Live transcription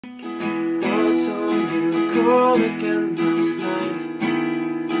called again last night,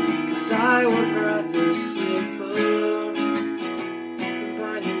 'cause I would rather sleep alone than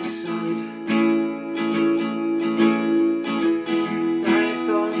by your side. I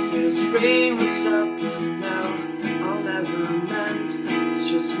thought this rain would stop, but now I'll never amend. It's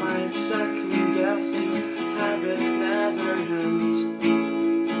just my second guessing habits never end.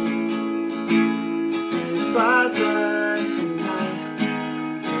 If I die tonight,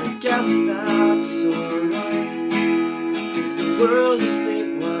 I guess that's alright, 'cause the world is